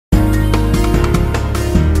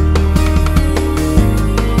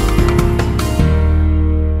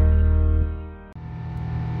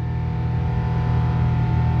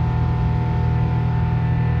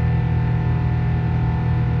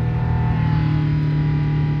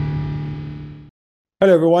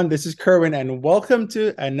Hello, everyone. This is Kerwin, and welcome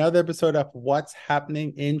to another episode of What's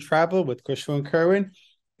Happening in Travel with Kushro and Kerwin.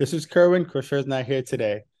 This is Kerwin. Kushro is not here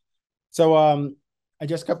today. So, I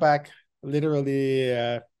just got back literally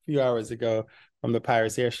a few hours ago from the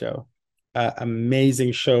Paris Airshow.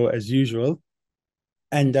 Amazing show as usual.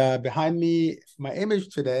 And behind me, my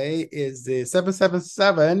image today is the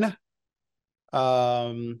 777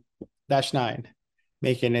 um, dash 9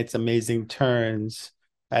 making its amazing turns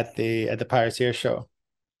at the Paris Airshow.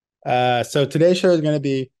 So today's show is going to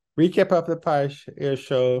be recap of the Paris Air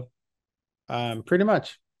Show, pretty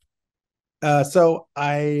much. So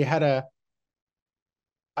I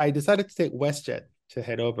decided to take WestJet to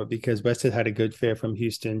head over because WestJet had a good fare from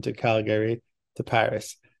Houston to Calgary to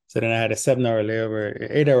Paris. So then I had a 7 hour layover,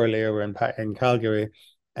 8 hour layover in Calgary,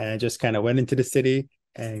 and I just kind of went into the city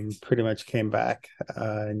and pretty much came back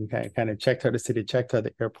and kind of checked out the city, checked out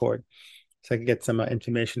the airport, so I could get some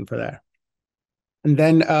information for that. And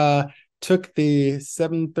then took the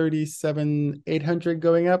 737-800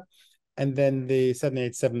 going up, and then the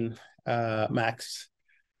 787 Max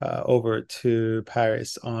over to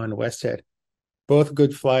Paris on WestJet. Both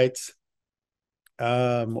good flights.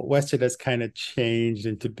 WestJet has kind of changed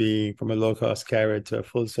into being from a low cost carrier to a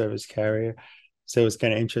full service carrier. So it was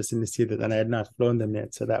kind of interesting to see that, and I had not flown them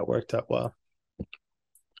yet, so that worked out well.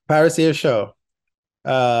 Paris Air Show.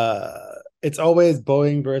 Uh, it's always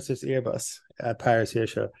Boeing versus Airbus at Paris Air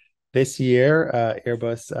Show. This year,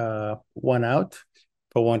 Airbus won out,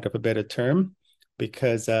 for want of a better term,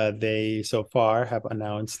 because they so far have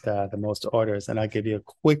announced the most orders. And I'll give you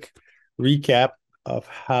a quick recap of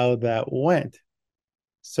how that went.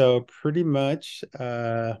 So pretty much,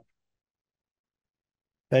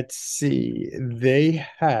 let's see, they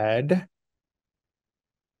had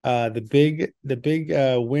the big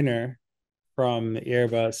winner from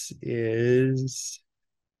Airbus is,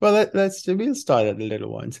 well, we'll start at the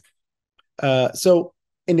little ones. So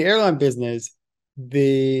in the airline business,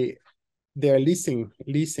 they there are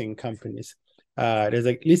leasing companies. There's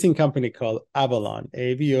a leasing company called Avalon,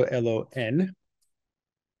 Avolon,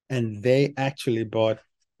 and they actually bought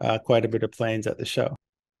quite a bit of planes at the show.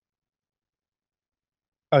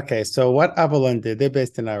 Okay, so what Avalon did, they're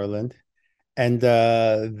based in Ireland, and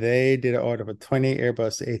they did an order for 20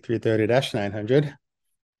 Airbus A330-900,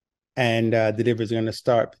 and deliveries are going to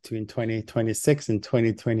start between 2026 and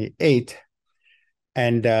 2028.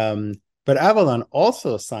 And but Avalon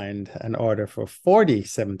also signed an order for 40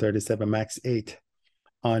 737 MAX 8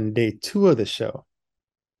 on day two of the show.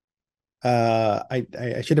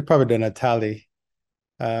 I should have probably done a tally.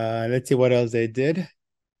 Let's see what else they did.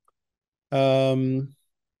 Um,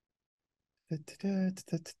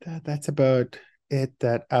 that's about it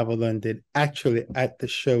that Avalon did actually at the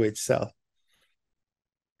show itself.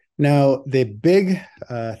 Now, the big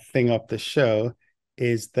thing of the show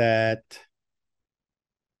is that,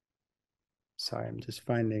 sorry, I'm just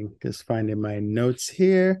finding my notes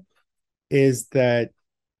here, is that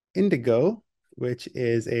Indigo, which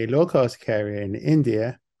is a low cost carrier in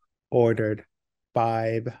India, ordered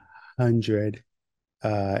 500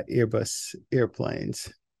 Airbus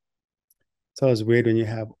airplanes. So it's weird when you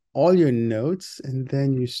have all your notes and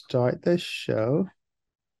then you start the show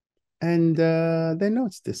and the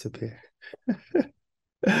notes disappear.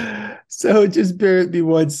 So just bear with me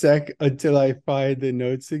 1 sec until I find the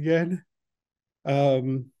notes again.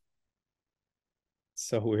 Um,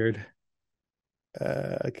 so weird.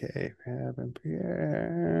 Okay.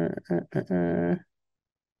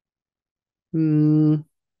 Hmm.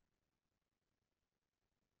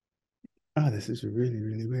 Oh, this is really,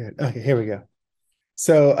 really weird. Okay, here we go.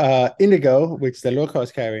 So Indigo, which is the low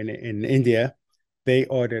cost carrier in India, they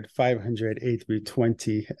ordered 500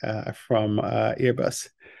 A320 from Airbus.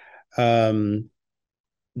 Um,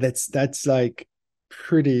 that's like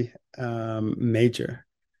pretty major.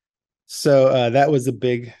 So that was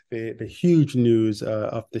the huge news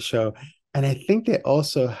of the show. And I think they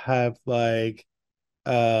also have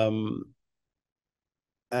um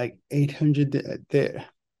like 800 there.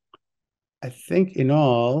 I think in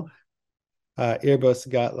all, Airbus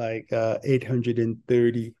got like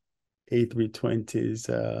 830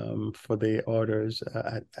 A320s for the orders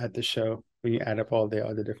at the show when you add up all the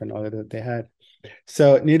other different orders that they had.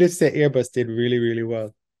 So, needless to say, Airbus did really, really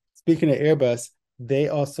well. Speaking of Airbus, they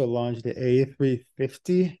also launched the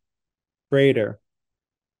A350 freighter.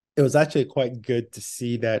 It was actually quite good to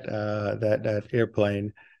see that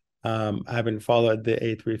airplane. I haven't followed the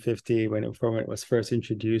A350 when it was first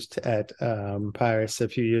introduced at Paris a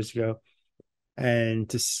few years ago, and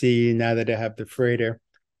to see now that they have the freighter,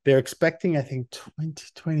 they're expecting, I think,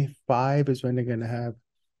 2025 is when they're going to have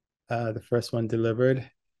the first one delivered.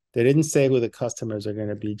 They didn't say who the customers are going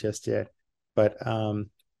to be just yet, but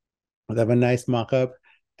they have a nice mock-up.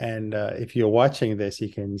 And if you're watching this,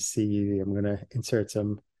 you can see I'm going to insert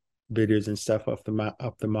some videos and stuff of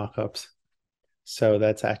the mock-ups. So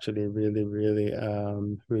that's actually really, really,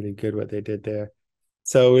 really good what they did there.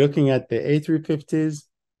 So we're looking at the A350s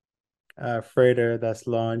freighter that's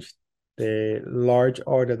launched, the large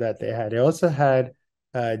order that they had. They also had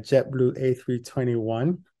JetBlue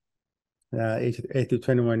A321,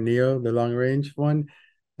 A321 Neo, the long range one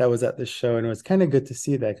that was at the show. And it was kind of good to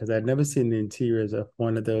see that because I'd never seen the interiors of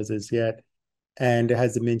one of those as yet. And it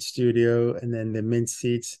has the Mint Studio and then the Mint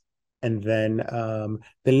seats. And then the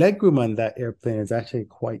legroom on that airplane is actually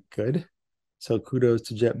quite good. So kudos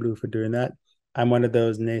to JetBlue for doing that. I'm one of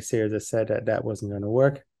those naysayers that said that that wasn't going to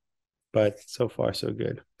work, but so far so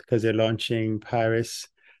good because they're launching Paris,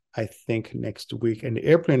 I think, next week. And the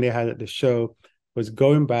airplane they had at the show was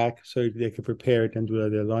going back so they could prepare it and do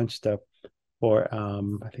their launch stuff for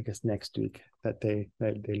I think it's next week that they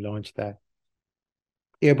launched that.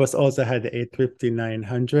 Airbus also had the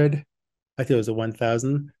A350-900. I think it was a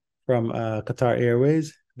 1000 from Qatar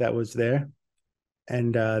Airways that was there.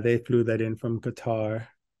 And they flew that in from Qatar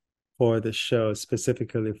for the show,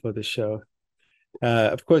 specifically for the show.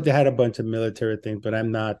 Of course, they had a bunch of military things, but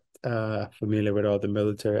I'm not familiar with all the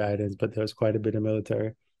military items, but there was quite a bit of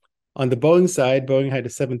military. On the Boeing side, Boeing had a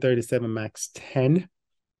 737 MAX 10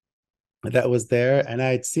 that was there, and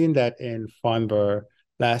I had seen that in Farnborough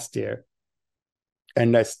last year,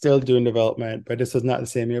 and that's still doing development. But this was not the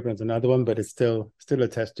same airplane as another one, but it's still a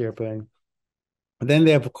test airplane. And then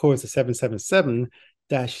they have, of course, the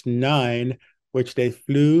 777-9, which they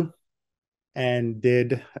flew and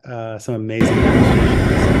did some amazing demonstrations.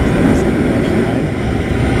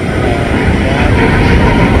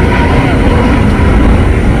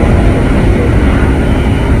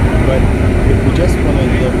 But if we just want to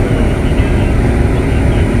look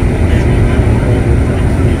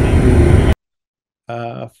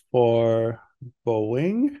for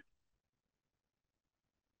Boeing,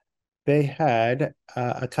 they had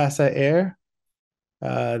Akasa Air.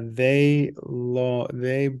 They bought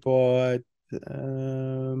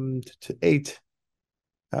eight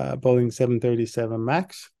Boeing 737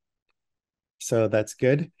 Max, so that's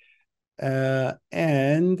good.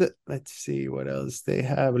 And let's see what else they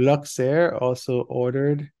have. Luxair also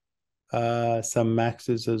ordered some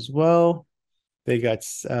Maxes as well.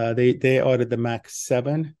 They ordered the Max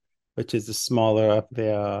 7, which is the smaller of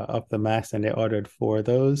the Max, and they ordered four of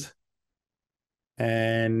those.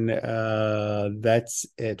 And that's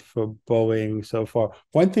it for Boeing so far.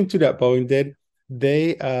 One thing too that Boeing did,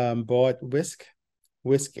 they bought Whisk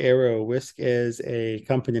Aero. Whisk is a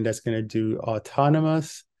company that's going to do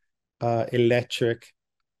autonomous electric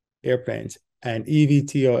airplanes, and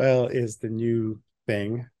eVTOL is the new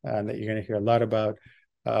thing that you're going to hear a lot about,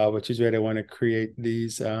 which is where they want to create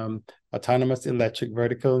these autonomous electric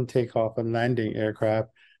vertical and takeoff and landing aircraft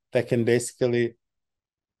that can basically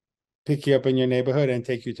pick you up in your neighborhood and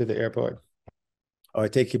take you to the airport, or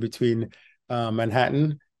take you between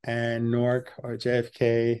Manhattan and Newark or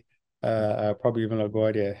JFK, probably even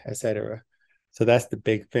LaGuardia, etc. So that's the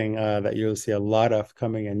big thing that you'll see a lot of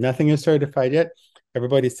coming in. Nothing is certified yet.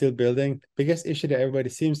 Everybody's still building. The biggest issue that everybody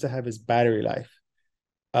seems to have is battery life.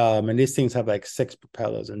 And these things have like 6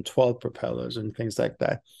 propellers and 12 propellers and things like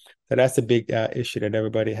that. So that's a big issue that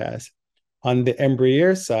everybody has. On the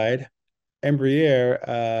Embraer side,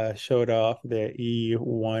 Embraer showed off their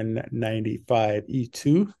E195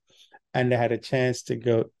 E2, and they had a chance to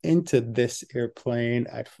go into this airplane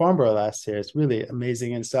at Farnborough last year. It's really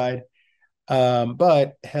amazing inside.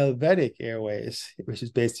 But Helvetic Airways, which is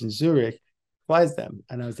based in Zurich, flies them,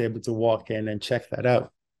 and I was able to walk in and check that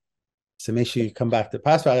out. So make sure you come back to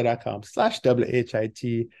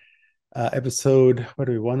passvalley.com/WHIT episode, what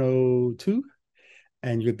are we, 102?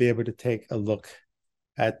 And you'll be able to take a look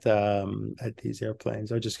at these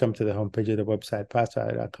airplanes, or just come to the homepage of the website,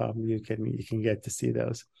 passvalley.com. You can get to see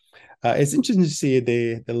those. It's interesting to see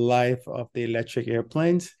the life of the electric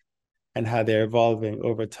airplanes and how they're evolving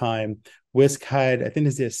over time. Whisk had, I think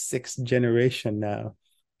it's their 6th generation now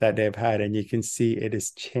that they've had, and you can see it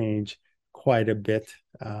has changed quite a bit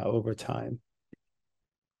over time.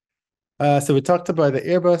 So we talked about the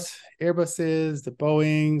Airbuses, the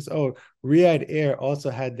Boeings. Oh, Riyadh Air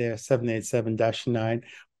also had their 787-9,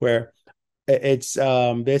 where it's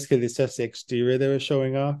basically it's just the exterior they were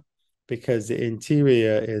showing off, because the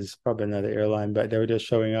interior is probably another airline, but they were just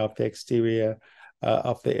showing off the exterior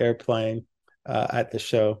of the airplane at the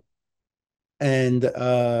show. And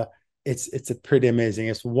it's a pretty amazing.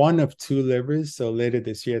 It's one of two livers. So later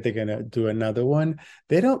this year they're gonna do another one.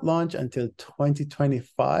 They don't launch until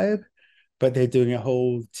 2025, but they're doing a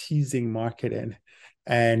whole teasing marketing.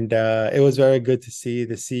 And it was very good to see.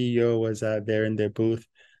 The CEO was there in their booth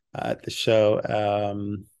at the show.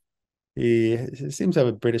 He seems to have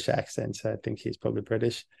a British accent, so I think he's probably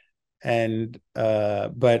British. And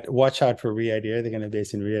but watch out for Riyadh Air. They're going to be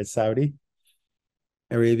based in Riyadh, Saudi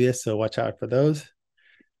Arabia, so watch out for those.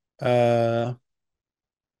 Uh,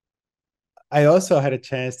 I also had a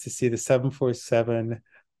chance to see the 747-100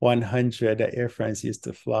 that Air France used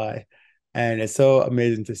to fly. And it's so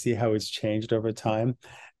amazing to see how it's changed over time.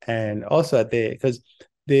 And also at because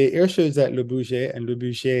the air show is at Le Bourget, and Le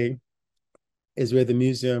Bourget is where the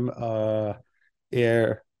museum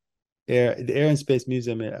air the Air and Space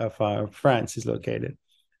Museum of France is located.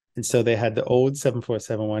 And so they had the old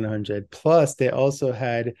 747-100. Plus, they also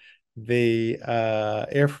had the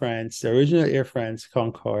Air France, the original Air France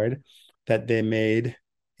Concorde that they made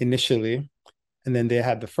initially. And then they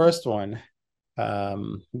had the first one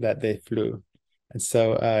that they flew. And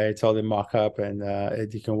so it's all in mock up, and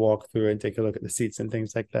you can walk through and take a look at the seats and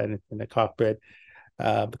things like that in the cockpit.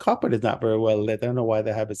 The cockpit is not very well lit. I don't know why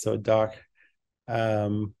they have it so dark.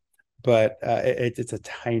 Um, but it's a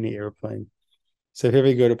tiny airplane. So here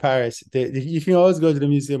we go to Paris. You can always go to the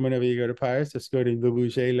museum whenever you go to Paris. Just go to Le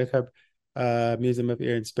Bourget, look up Museum of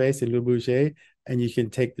Air and Space in Le Bourget, and you can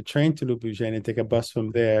take the train to Le Bourget and take a bus from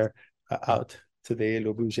there out to the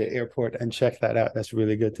Le Bourget airport and check that out. That's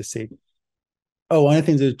really good to see. Oh, one of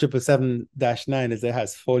the things with 777-9 is it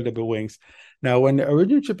has foldable wings. Now, when the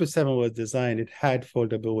original 777 was designed, it had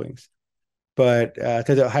foldable wings, but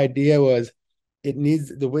because the idea was it needs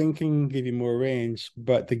the wing can give you more range,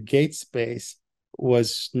 but the gate space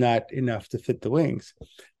was not enough to fit the wings.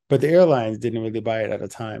 But the airlines didn't really buy it at the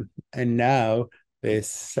time. And now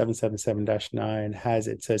this 777-9 has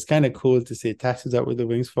it. So it's kind of cool to see it taxis out with the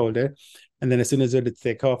wings folded. And then as soon as it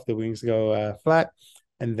take off, the wings go flat.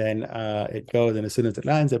 And then it goes. And as soon as it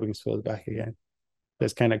lands, the wings fold back again. So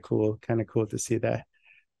it's kind of cool to see that.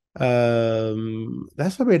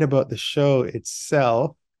 That's a bit about the show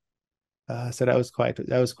itself. So that was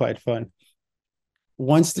quite fun.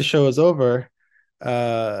 Once the show was over,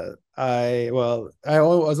 I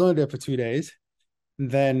was only there for 2 days.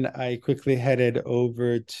 Then I quickly headed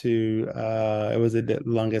over to it was the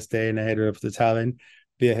longest day, and I headed over to Tallinn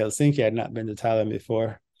via Helsinki. I had not been to Tallinn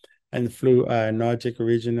before, and flew Nordic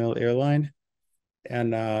Regional Airline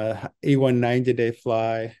and A190 day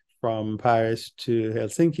fly from Paris to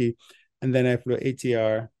Helsinki, and then I flew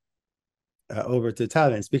ATR over to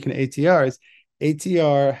Tallinn. Speaking of ATRs,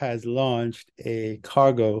 ATR has launched a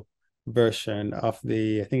cargo version of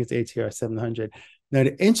I think it's ATR 700. Now,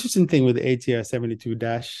 the interesting thing with the ATR 72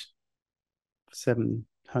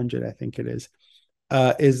 700, I think it is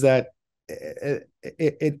that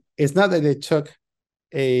it's not that they took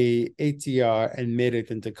a ATR and made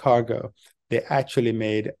it into cargo. They actually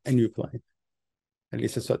made a new plane. At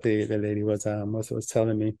least that's what the lady was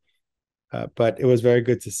telling me. But it was very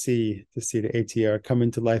good to see the ATR come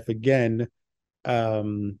into life again.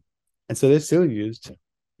 And so they're still used.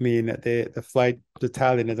 I mean, the flight to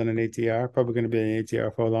Tallinn is on an ATR, probably going to be an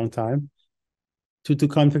ATR for a long time. 2-2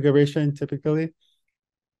 configuration typically,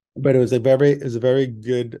 but it was a very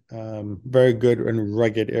good and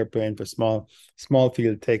rugged airplane for small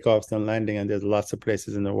field takeoffs and landing. And there's lots of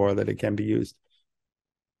places in the world that it can be used.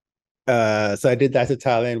 So I did that to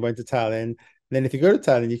Tallinn, went to Tallinn. Then if you go to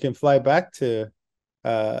Tallinn, you can fly back to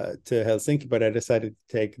Helsinki, but I decided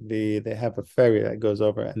to take they have a ferry that goes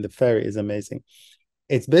over, and the ferry is amazing.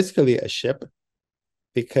 It's basically a ship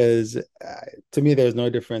because to me there's no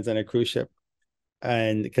difference in a cruise ship,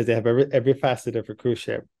 and because they have every facet of a cruise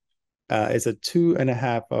ship. It's a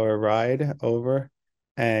 2.5 hour ride over,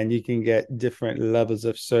 and you can get different levels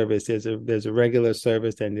of service. There's a regular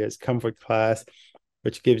service, and there's comfort class,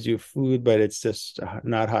 which gives you food, but it's just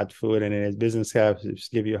not hot food. And then there's business class,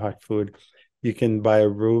 which give you hot food. You can buy a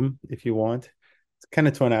room if you want. It's kind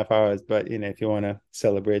of 2.5 hours, but if you want to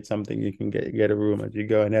celebrate something, you can get a room as you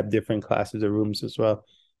go, and have different classes of rooms as well.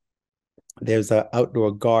 There's an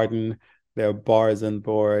outdoor garden. There are bars on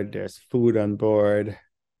board. There's food on board.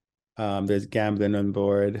 There's gambling on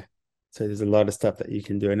board. So there's a lot of stuff that you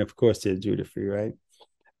can do. And of course, there's duty free, right?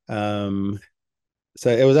 Um,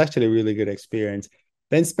 so it was actually a really good experience.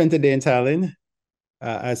 Then spent a day in Tallinn.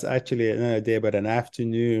 As actually another day, but an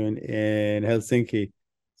afternoon in Helsinki.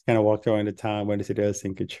 Kind of walked around the town, went to see the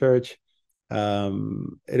Helsinki church.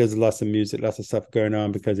 It is lots of music, lots of stuff going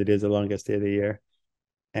on because it is the longest day of the year.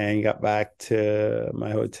 And got back to my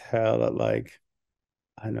hotel at like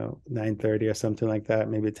I don't know, 9:30 or something like that,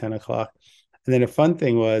 maybe 10 o'clock. And then the fun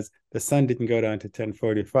thing was the sun didn't go down to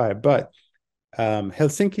 10:45, but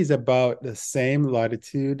Helsinki is about the same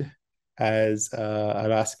latitude as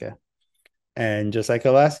Alaska. And just like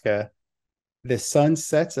Alaska, the sun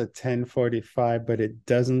sets at 10:45, but it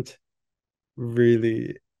doesn't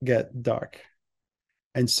really get dark.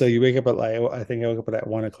 And so you wake up at like, I think I woke up at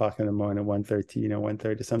 1 o'clock in the morning, 1:13 or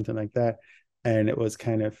 1:30, something like that. And it was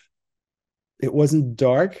kind of, it wasn't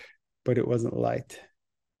dark, but it wasn't light.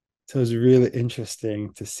 So it was really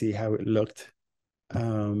interesting to see how it looked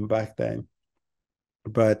back then.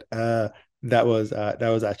 But that was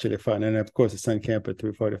actually fun. And of course the sun came up at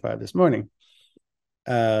 3:45 this morning.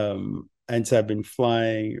 And so I've been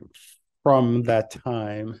flying from that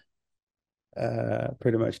time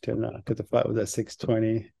pretty much till now because the flight was at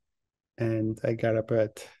 6:20 and I got up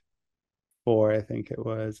at 4, I think it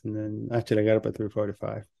was, and then actually I got up at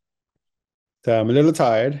 3:45. So I'm a little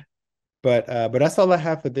tired, but that's all I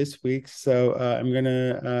have for this week. So I'm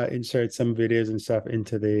gonna insert some videos and stuff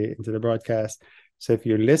into the broadcast. So if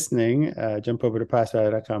you're listening, jump over to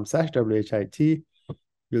passwriter.com/WHIT.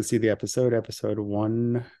 You'll see the episode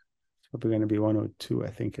one. It's probably going to be 102,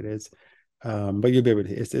 I think it is. But you'll be able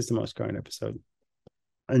to, it's the most current episode.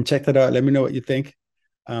 And check that out. Let me know what you think.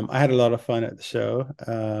 I had a lot of fun at the show.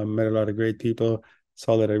 Met a lot of great people.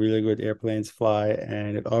 Saw that really good airplanes fly,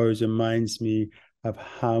 and it always reminds me of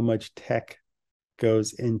how much tech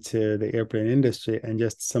goes into the airplane industry and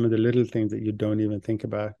just some of the little things that you don't even think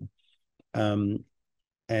about. Um,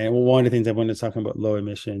 and one of the things I wanted to talk about low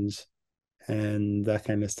emissions and that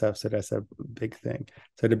kind of stuff. So that's a big thing.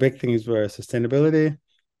 So the big things were sustainability,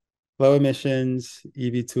 low emissions,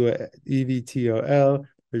 EVTOL,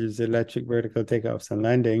 which is electric vertical takeoffs and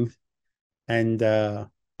landings, and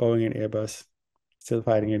Boeing and Airbus still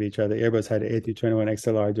fighting at each other. Airbus had the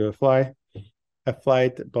A321XLR do a flight.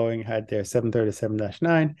 Boeing had their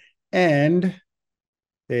 737-9, and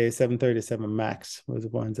the 737 MAX was the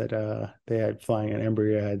ones that they had flying, and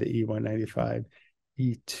Embraer had the E195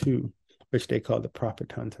 E2, which they call the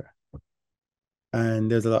Profit Hunter. And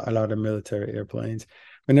there's a lot of military airplanes.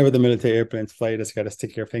 Whenever the military airplanes fly, you just got to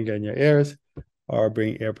stick your finger in your ears or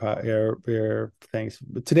bring air things.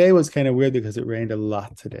 But today was kind of weird because it rained a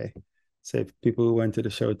lot today. So if people who went to the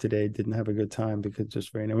show today didn't have a good time because it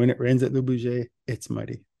just rained. And when it rains at Le Bourget, it's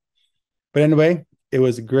muddy. But anyway, it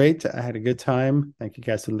was great. I had a good time. Thank you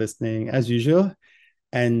guys for listening as usual.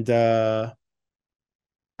 And I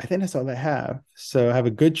think that's all I have. So have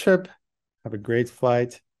a good trip. Have a great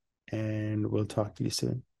flight, and we'll talk to you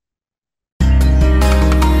soon.